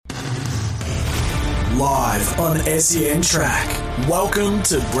live on SEN Track. Welcome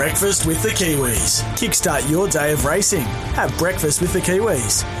to Breakfast with the Kiwis. Kickstart your day of racing. Have breakfast with the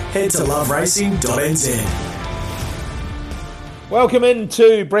Kiwis. Head to loveracing.nz. Welcome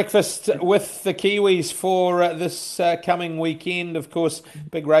into Breakfast with the Kiwis for this coming weekend. Of course,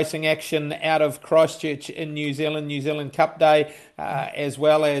 big racing action out of Christchurch in New Zealand Cup Day, as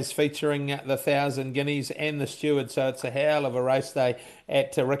well as featuring the 1,000 Guineas and the Steward. So it's a hell of a race day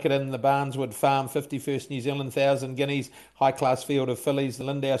at Riccarton, the Barneswood Farm, 51st New Zealand 1,000 Guineas, high-class field of fillies, the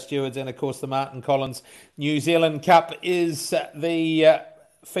Lindau Stewards, and of course the Martin Collins New Zealand Cup is the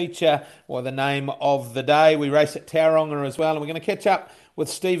feature or the name of the day. We race at Tauranga as well, and we're going to catch up with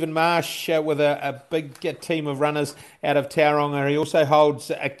Stephen Marsh with a big team of runners out of Tauranga. He also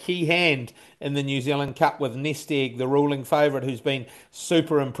holds a key hand in the New Zealand Cup with Nest Egg, the ruling favourite, who's been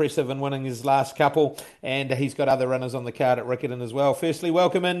super impressive in winning his last couple, and he's got other runners on the card at Riccarton as well. Firstly,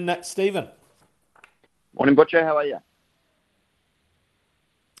 welcome in, Stephen. Morning, Butcher. How are you?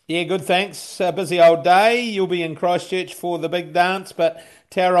 Yeah, good, thanks. Busy old day. You'll be in Christchurch for the big dance, but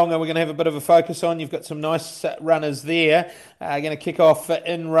Tauranga we're going to have a bit of a focus on. You've got some nice runners there. Going to kick off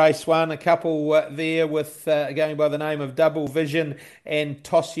in race one. A couple there with going by the name of Double Vision and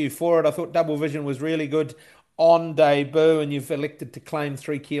Toss You For It. I thought Double Vision was really good on debut, and you've elected to claim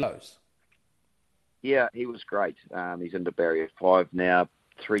 3 kilos. Yeah, he was great. He's into barrier 5 now,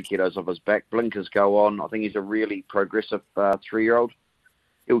 3 kilos off his back. Blinkers go on. I think he's a really progressive 3-year-old.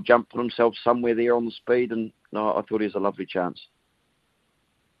 He'll jump for himself somewhere there on the speed, and I thought he was a lovely chance.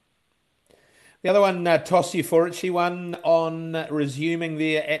 The other one, Toss You For It, she won on resuming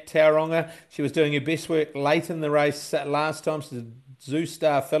there at Tauranga. She was doing her best work late in the race last time. She's a Zoo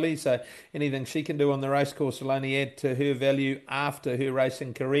Star filly, so anything she can do on the racecourse will only add to her value after her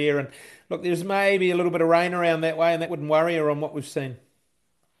racing career. And look, there's maybe a little bit of rain around that way, and that wouldn't worry her on what we've seen.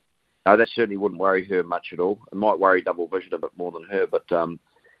 No, that certainly wouldn't worry her much at all. It might worry Double Vision a bit more than her, but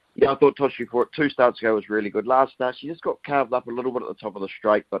yeah, I thought Toss You For It 2 starts ago was really good. Last start, she just got carved up a little bit at the top of the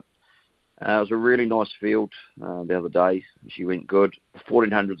straight, but it was a really nice field the other day. She went good.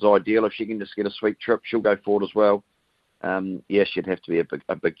 1400's ideal. If she can just get a sweet trip, she'll go forward as well. Yeah, she'd have to be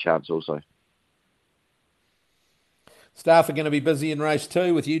a big chance also. Staff are going to be busy in race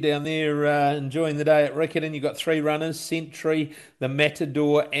 2 with you down there enjoying the day at Riccarton. You've got 3 runners, Sentry, the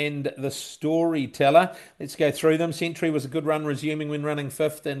Matador and the Storyteller. Let's go through them. Sentry was a good run, resuming when running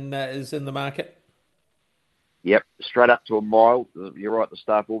 5th and is in the market. Yep, straight up to a mile. You're right, the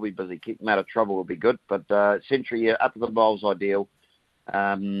staff will be busy. Keep them out of trouble will be good. But Sentry, yeah, up to the mile's ideal.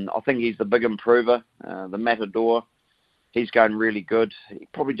 I think he's the big improver. The Matador, he's going really good. He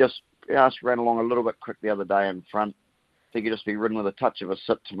probably just ran along a little bit quick the other day in front. I think he'll just be ridden with a touch of a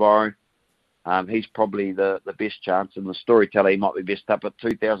sit tomorrow. He's probably the best chance. And the Storyteller, he might be best up at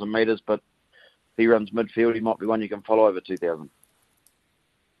 2,000 metres, but if he runs midfield, he might be one you can follow over 2,000.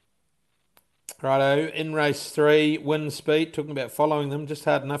 Righto, in race 3, Wind Speed, talking about following them, just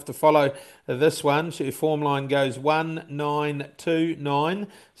hard enough to follow this one. Her form line goes 1-9-2-9.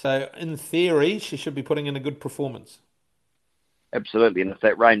 So in theory, she should be putting in a good performance. Absolutely, and if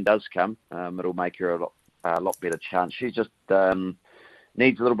that rain does come, it'll make her a lot better chance. She just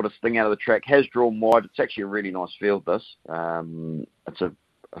needs a little bit of sting out of the track. Has drawn wide. It's actually a really nice field, this. It's a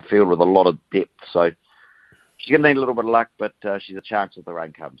field with a lot of depth, so she's going to need a little bit of luck, but she's a chance if the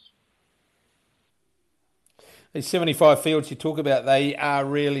rain comes. These 75 fields you talk about, they are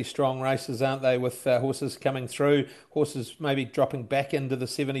really strong races, aren't they, with horses coming through, horses maybe dropping back into the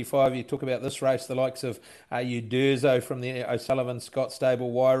 75. You talk about this race, the likes of Udurzo from the O'Sullivan Scott stable,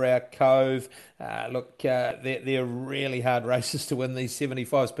 Wairau Cove. They're really hard races to win, these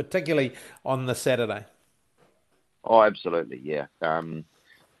 75s, particularly on the Saturday. Oh, absolutely, yeah.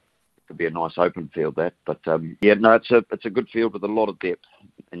 Could be a nice open field, that. But, yeah, no, it's a good field with a lot of depth.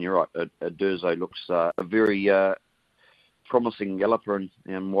 And you're right, Udurzo looks a very promising galloper, and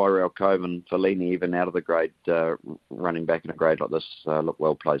Wairau Cove and Fellini, even out of the grade, running back in a grade like this, look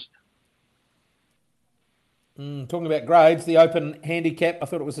well placed. Talking about grades, the Open Handicap, I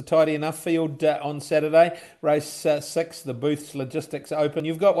thought it was a tidy enough field on Saturday. Race 6, the Booths Logistics Open.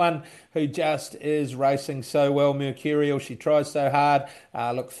 You've got one who just is racing so well, Mercurial. She tries so hard.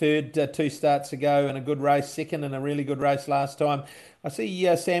 Third 2 starts ago in a good race, second in a really good race last time. I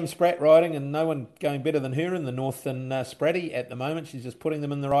see Sam Spratt riding, and no one going better than her in the north than Spratty at the moment. She's just putting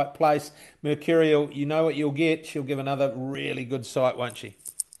them in the right place. Mercurial, you know what you'll get. She'll give another really good sight, won't she?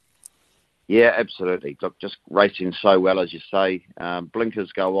 Yeah, absolutely. Look, just racing so well, as you say.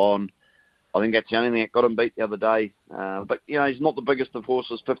 Blinkers go on. I think that's the only thing that got him beat the other day. But, you know, he's not the biggest of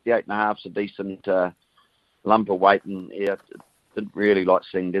horses. 58.5's a decent lump of weight. And, yeah, Didn't really like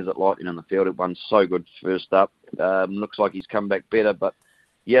seeing Desert Lightning in the field. It won so good first up. Looks like he's come back better, but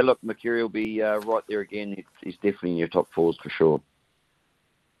yeah, look, Mercury will be right there again. He's definitely in your top fours for sure.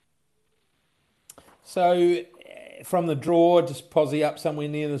 So from the draw, just posse up somewhere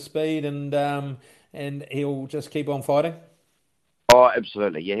near the speed, and he'll just keep on fighting. Oh,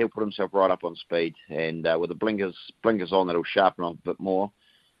 absolutely. Yeah, he'll put himself right up on speed, and with the blinkers on, that'll sharpen up a bit more,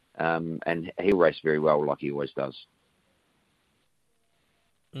 and he'll race very well like he always does.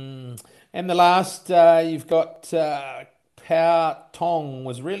 And the last, you've got Power Tong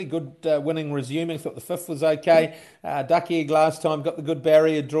was really good winning, resuming. Thought the fifth was okay. Duck Egg last time got the good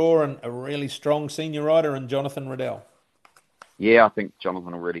barrier draw, and a really strong senior rider in Jonathan Riddell. Yeah, I think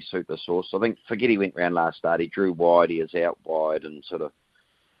Jonathan will really suit this horse. I think Forgetty went round last start. He drew wide, he is out wide, and sort of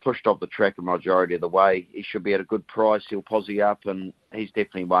pushed off the track a majority of the way. He should be at a good price. He'll posse up, and he's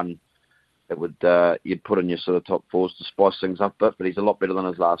definitely one that would you'd put in your sort of top fours to spice things up a bit, but he's a lot better than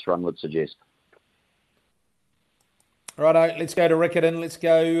his last run would suggest. Righto, let's go to Riccarton. Let's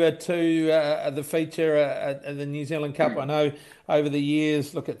go to the feature at the New Zealand Cup. I know over the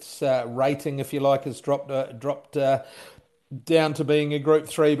years, look, its rating, if you like, has dropped down to being a Group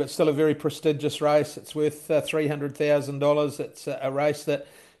 3, but still a very prestigious race. It's worth $300,000. It's a race that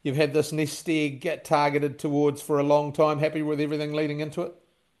you've had this nest egg targeted towards for a long time. Happy with everything leading into it?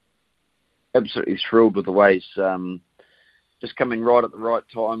 Absolutely thrilled with the way he's just coming right at the right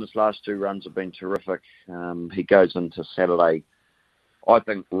time. His last two runs have been terrific. He goes into Saturday, I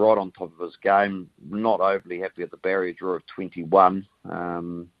think, right on top of his game. Not overly happy at the barrier draw of 21.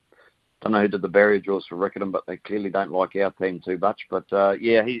 Don't know who did the barrier draws for Riccarton, but they clearly don't like our team too much. But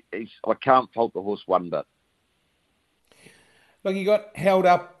yeah, I can't fault the horse one bit. Look, he got held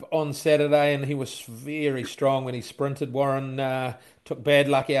up on Saturday and he was very strong when he sprinted. Warren took bad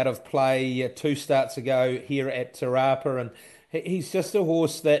luck out of play 2 starts ago here at Te Rapa, and he's just a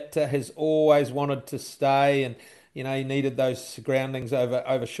horse that has always wanted to stay, and you know he needed those groundings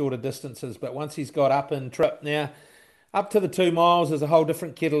over shorter distances. But once he's got up and trip now, up to the 2 miles is a whole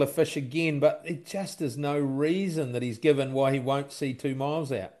different kettle of fish again, but it just is no reason that he's given why he won't see 2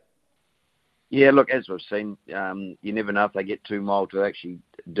 miles out. Yeah, look, as we've seen, you never know if they get 2 mile to actually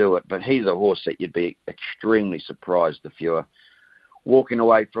do it, but he's a horse that you'd be extremely surprised if you're walking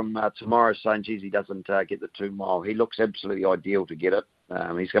away from tomorrow saying, geez, he doesn't get the 2 mile. He looks absolutely ideal to get it.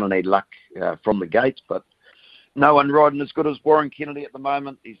 He's going to need luck from the gates, but no one riding as good as Warren Kennedy at the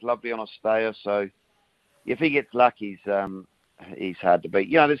moment. He's lovely on a stayer, so if he gets luck, he's hard to beat.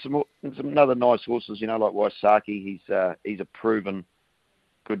 You know, there's some other nice horses, you know, like Waisaki. He's a proven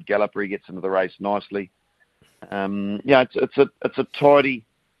good galloper. He gets into the race nicely. Yeah, it's a tidy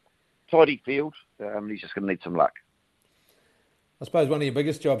field. He's just going to need some luck. I suppose one of your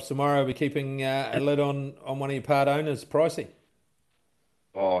biggest jobs tomorrow will be keeping a lid on one of your part owners, Pricey.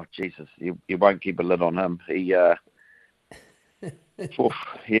 Oh Jesus, you won't keep a lid on him. He yeah,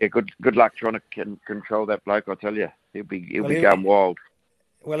 good luck trying to control that bloke. I tell you, he'll be going wild.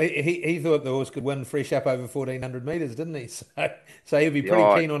 Well, he thought the horse could win fresh up over 1,400 metres, didn't he? So he'll be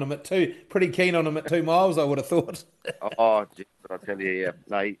pretty keen on him at 2 miles, I would have thought. Oh, I tell you, yeah,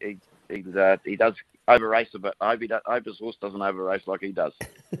 no, he does over race a bit. I hope his horse doesn't over race like he does.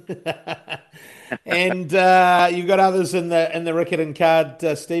 And you've got others in the Riccarton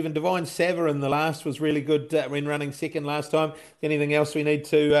card. Stephen Divine Saver in the last was really good when running second last time. Anything else we need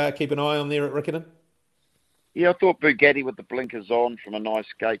to keep an eye on there at Riccarton? Yeah, I thought Bugatti with the blinkers on from a nice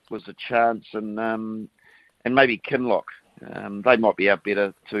gate was a chance, and maybe Kinlock. They might be out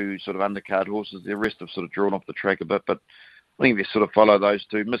better to sort of undercard horses. The rest have sort of drawn off the track a bit, but I think if you sort of follow those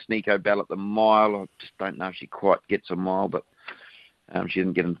two, Miss Nico Bell at the mile, I just don't know if she quite gets a mile, but she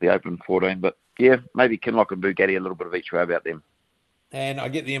didn't get into the Open 14. But yeah, maybe Kinlock and Bugatti, a little bit of each way about them. And I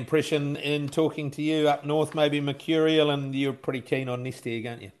get the impression in talking to you up north, maybe Mercurial, and you're pretty keen on Nest Egg,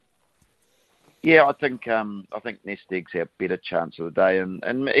 aren't you? Yeah, I think Nest Egg's our better chance of the day,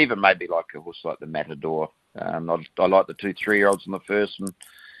 and even maybe like a horse like the Matador. I like the 2-3-year-olds in the first, and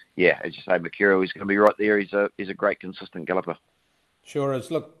yeah, as you say, Mercurial, he's going to be right there. He's a great consistent galloper. Sure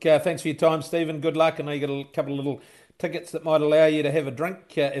is. Look, thanks for your time, Stephen. Good luck. I know you got a couple of little tickets that might allow you to have a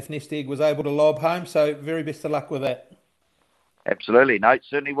drink if Nest Egg was able to lob home. So very best of luck with that. Absolutely, no,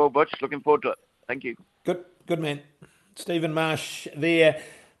 certainly will, Butch. Looking forward to it. Thank you. Good man. Stephen Marsh there.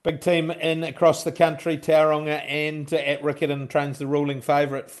 Big team in across the country, Tauranga and at Riccarton, trains the ruling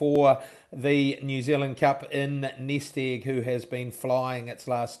favourite for the New Zealand Cup in Nest Egg, who has been flying its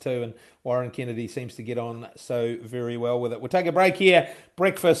last two, and Warren Kennedy seems to get on so very well with it. We'll take a break here.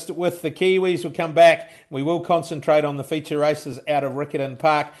 Breakfast with the Kiwis. We'll come back. We will concentrate on the feature races out of Riccarton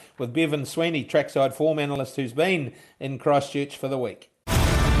Park with Bevan Sweeney, trackside form analyst who's been in Christchurch for the week.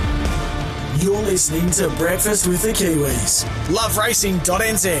 You're listening to Breakfast with the Kiwis.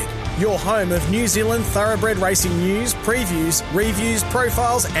 LoveRacing.nz, your home of New Zealand thoroughbred racing news, previews, reviews,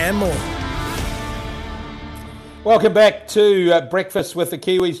 profiles and more. Welcome back to Breakfast with the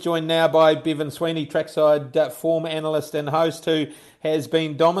Kiwis, joined now by Bevan Sweeney, trackside form analyst and host, who has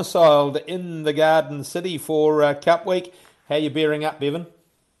been domiciled in the Garden City for Cup Week. How are you bearing up, Bevan?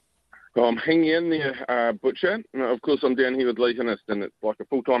 Well, I'm hanging in there, Butcher. Of course, I'm down here with Lee Hinnist, and it's like a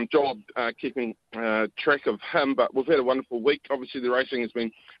full-time job keeping track of him. But we've had a wonderful week. Obviously, the racing has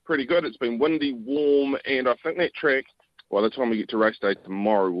been pretty good. It's been windy, warm, and I think that track, by the time we get to race day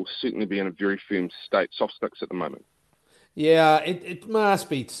tomorrow, will certainly be in a very firm state. Soft sticks at the moment. Yeah, it must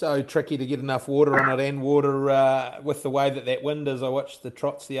be so tricky to get enough water on it, and water with the way that wind is. I watched the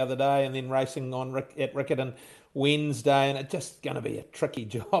trots the other day, and then racing at Riccarton Wednesday, and it's just going to be a tricky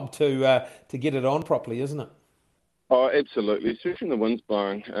job to get it on properly, isn't it? Oh, absolutely, especially when the wind's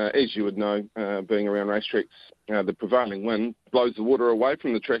blowing. As you would know, being around racetracks, the prevailing wind blows the water away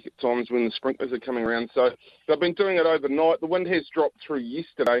from the track at times when the sprinklers are coming around. So they've been doing it overnight. The wind has dropped through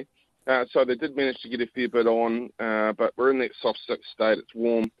yesterday, so they did manage to get a fair bit on, but we're in that soft stick state. It's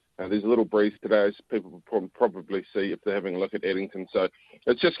warm. There's a little breeze today, as people will probably see if they're having a look at Addington. So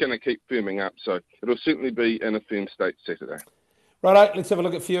it's just going to keep firming up. So it'll certainly be in a firm state Saturday. Righto, let's have a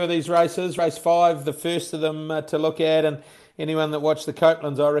look at a few of these races. Race 5, the first of them to look at, and anyone that watched the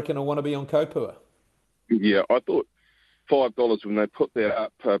Copelands, I reckon, will want to be on Kopua. Yeah, I thought $5 when they put that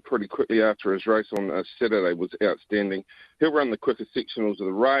up pretty quickly after his race on Saturday was outstanding. He'll run the quickest sectionals of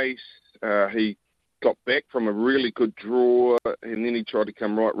the race. He got back from a really good draw, and then he tried to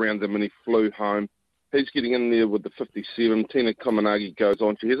come right round them, and he flew home. He's getting in there with the 57. Tina Komanagi goes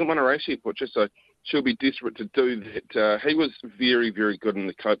on. She hasn't won a race yet, Butcher, so she'll be desperate to do that. He was very, very good in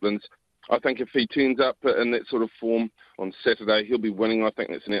the Copelands. I think if he turns up in that sort of form on Saturday, he'll be winning. I think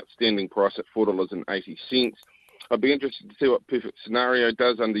that's an outstanding price at $4.80. I'd be interested to see what Perfect Scenario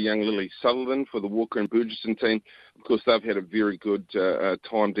does under young Lily Sutherland for the Walker and Burgesson team. Of course, they've had a very good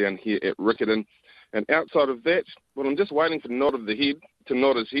time down here at Riccarton. And outside of that, well, I'm just waiting for nod of the head to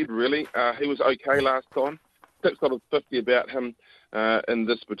nod his head, really. He was okay last time. $6.50 about him in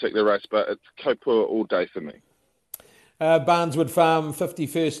this particular race, but it's Kopua all day for me. Barneswood Farm,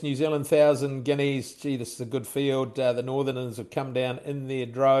 51st New Zealand 1,000 guineas. Gee, this is a good field. The Northerners have come down in their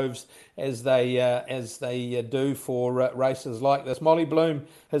droves as they do for races like this. Molly Bloom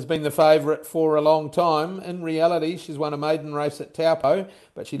has been the favourite for a long time. In reality, she's won a maiden race at Taupo,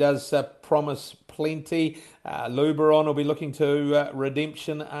 but she does promise plenty. Luberon will be looking to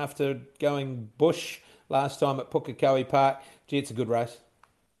redemption after going bush last time at Pukekohe Park. Gee, it's a good race.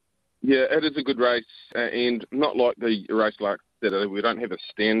 Yeah, it is a good race, and not like the race like that. We don't have a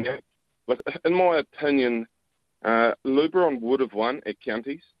standout. But in my opinion, Luberon would have won at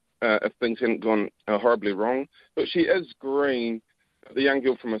Counties if things hadn't gone horribly wrong. But she is green, the young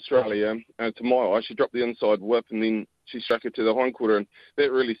girl from Australia. To my eye, she dropped the inside whip, and then she struck it to the hindquarter, and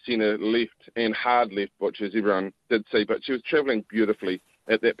that really sent her left and hard left, which as everyone did see. But she was travelling beautifully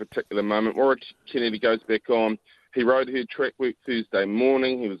at that particular moment. Warren Kennedy goes back on. He rode her track work Thursday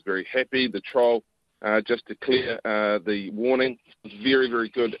morning. He was very happy. The trial, just to clear the warning, was very, very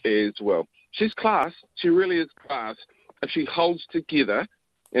good as well. She's class. She really is class. If she holds together,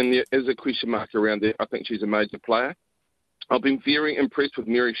 and there is a question mark around there, I think she's a major player. I've been very impressed with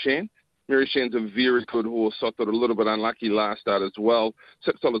Mary Shan. Mary Shan's a very good horse. I thought a little bit unlucky last start as well.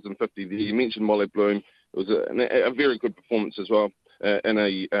 $6.50 there. You mentioned Molly Bloom. It was a very good performance as well in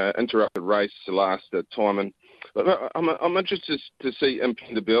a interrupted race last time. And I'm interested to see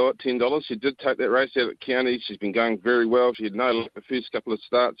Impenda Bell at $10. She did take that race out at County. She's been going very well. She had no luck the first couple of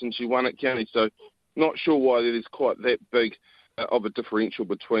starts, and she won at County. So not sure why there's quite that big of a differential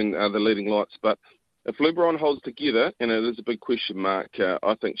between the leading lights. But if Luberon holds together, and it is a big question mark,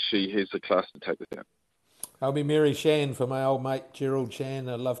 I think she has the class to take this out. I'll be Mary Shan for my old mate Gerald Shan.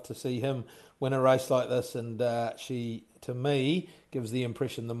 I'd love to see him win a race like this, and she, to me, gives the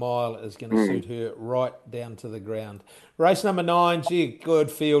impression the mile is going to suit her right down to the ground. Race number 9, gee,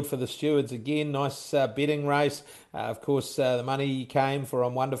 good field for the stewards again. Nice betting race. Of course, the money came for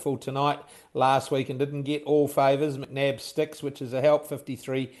I'm Wonderful Tonight last week and didn't get all favours. McNabb Sticks, which is a help,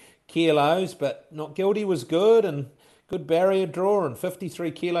 53 kilos, but Not Guilty was good and good barrier draw, and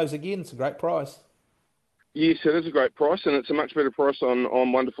 53 kilos again. It's a great price. Yes, it is a great price, and it's a much better price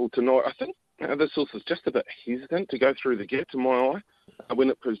on Wonderful tonight. I think this horse is just a bit hesitant to go through the gap, to my eye, when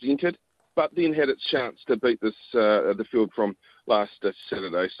it presented, but then had its chance to beat this the field from last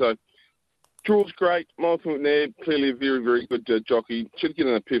Saturday. So, draw's great. Michael McNabb, clearly a very, very good jockey. Should get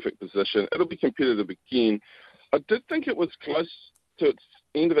in a perfect position. It'll be competitive again. I did think it was close to its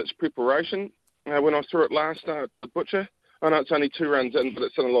end of its preparation when I saw it last at the Butcher. I know it's only 2 runs in, but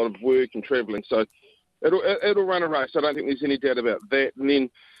it's done a lot of work and travelling, so it'll run a race. I don't think there's any doubt about that. And then,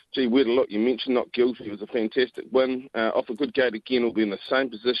 where to look? You mentioned Not Guilty. It was a fantastic win. Off a good gate again, will be in the same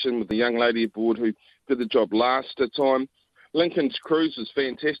position with the young lady aboard who did the job last time. Lincoln's Cruise was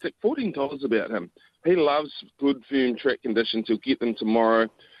fantastic. $14 about him. He loves good, firm track conditions. He'll get them tomorrow.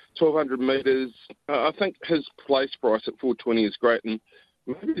 1,200 metres. I think his place price at $4.20 is great. And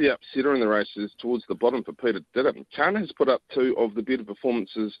maybe the upsetter in the race is towards the bottom for Peter Diddham. Kana has put up 2 of the better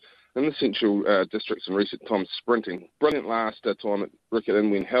performances in the Central Districts in recent times, sprinting. Brilliant last time at Rickett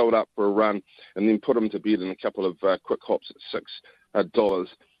Inwen, held up for a run and then put him to bed in a couple of quick hops at $6.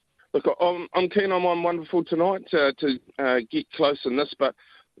 Look, I'm keen on Wonderful tonight to get close in this, but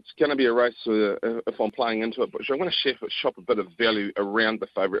it's going to be a race if I'm playing into it. But I'm going to shop a bit of value around the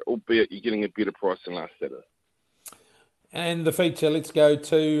favourite, albeit you're getting a better price than last Saturday. And the feature, let's go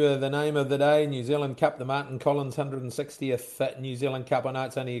to the name of the day, New Zealand Cup, the Martin Collins 160th New Zealand Cup. I know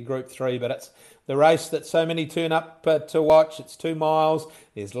it's only a Group 3, but it's the race that so many turn up to watch. It's 2 miles.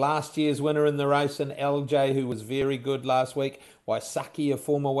 There's last year's winner in the race, and LJ, who was very good last week. Waisaki, a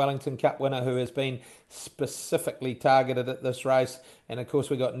former Wellington Cup winner, who has been specifically targeted at this race. And, of course,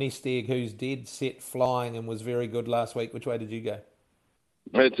 we got Nest Egg, who's dead set flying and was very good last week. Which way did you go?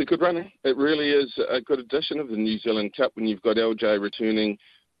 It's a good running. It really is a good addition of the New Zealand Cup when you've got LJ returning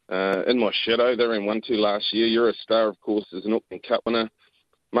in my shadow. They ran 1-2 last year. You're a Star, of course, is an Auckland Cup winner.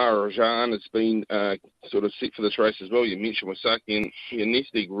 Maharajan has been sort of set for this race as well. You mentioned Waisaki and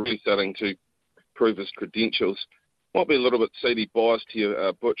Nest Egg really starting to prove his credentials. Might be a little bit seedy biased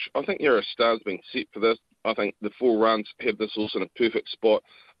here, Butch. I think You're a Star's been set for this. I think the 4 runs have this horse in a perfect spot.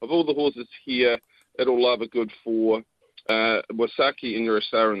 Of all the horses here, it'll love a good 4. Waisaki and You're a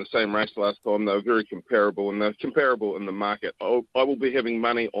Star in the same race last time. They were very comparable, and they're comparable in the market. I will be having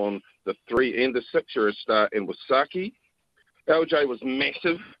money on the 3 and the 6, You're a Star and Waisaki. LJ was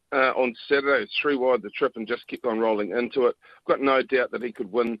massive on Saturday. It's 3 wide the trip and just kept on rolling into it. I've got no doubt that he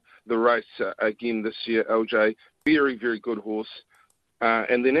could win the race again this year, LJ. Very, very good horse.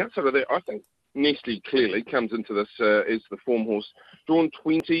 And then outside of that, I think Nestle clearly comes into this as the form horse. Drawn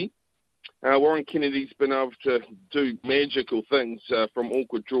 20. Warren Kennedy's been able to do magical things from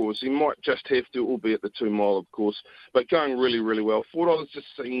awkward draws. He might just have to, albeit the 2 mile, of course, but going really, really well. $4 just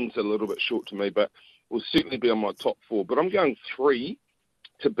seems a little bit short to me, but will certainly be on my top 4. But I'm going 3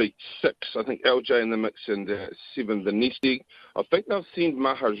 to beat 6. I think LJ in the mix and 7, the Nest Egg. I think they'll send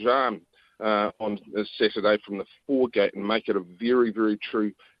Maharajan on Saturday from the 4 gate and make it a very, very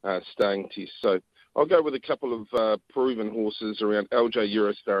true staying test. So I'll go with a couple of proven horses around LJ,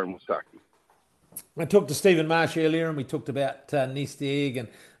 Eurostar and Waisaki. I talked to Stephen Marsh earlier, and we talked about Nest Egg and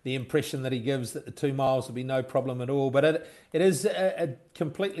the impression that he gives that the 2 miles will be no problem at all. But it is a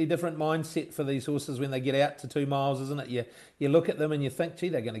completely different mindset for these horses when they get out to 2 miles, isn't it? You look at them and you think, gee,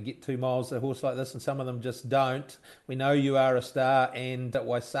 they're going to get 2 miles, a horse like this, and some of them just don't. We know You Are a Star and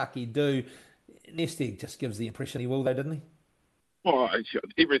Waisaki do. Nest Egg just gives the impression he will, though, didn't he? Oh,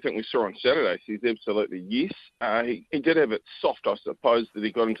 everything we saw on Saturday says absolutely yes. He did have it soft, I suppose, that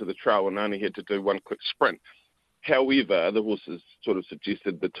he got into the trail and only had to do 1 quick sprint. However, the horses sort of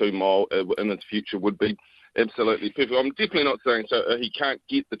suggested the 2 mile in the future would be absolutely perfect. I'm definitely not saying so he can't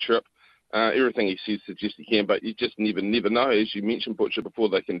get the trip. Everything he says suggests he can, but you just never know. As you mentioned, Butcher, before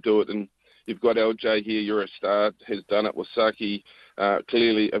they can do it. And you've got LJ here, You're a Star, has done it. Waisaki,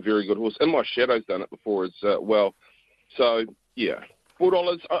 clearly a very good horse. And My Shadow's done it before as well. So, yeah,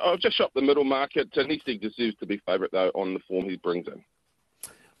 $4. I've just shopped the middle market. Nest Egg deserves to be favourite, though, on the form he brings in.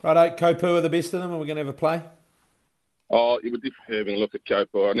 Righto, Kopu are the best of them, and we're going to have a play. Oh, you were definitely having a look at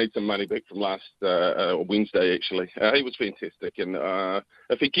Kopu. I need some money back from last Wednesday, actually. He was fantastic. And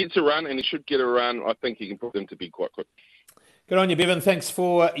if he gets a run, and he should get a run, I think he can put them to bed quite quick. Good on you, Bevan. Thanks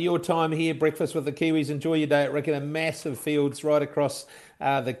for your time here. Breakfast with the Kiwis. Enjoy your day at Rickett. Massive fields right across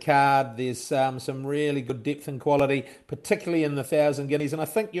the card. There's some really good depth and quality, particularly in the 1,000 guineas. And I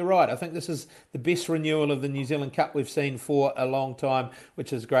think you're right. I think this is the best renewal of the New Zealand Cup we've seen for a long time,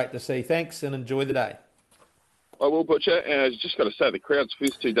 which is great to see. Thanks and enjoy the day. I will, Butcher. And I was just got to say, the crowd's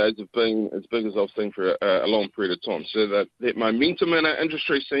first 2 days have been as big as I've seen for a long period of time. So that momentum in our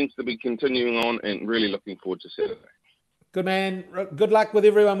industry seems to be continuing on, and really looking forward to Saturday. Good man. Good luck with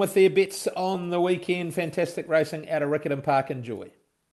everyone with their bets on the weekend. Fantastic racing out of Riccarton Park. Enjoy.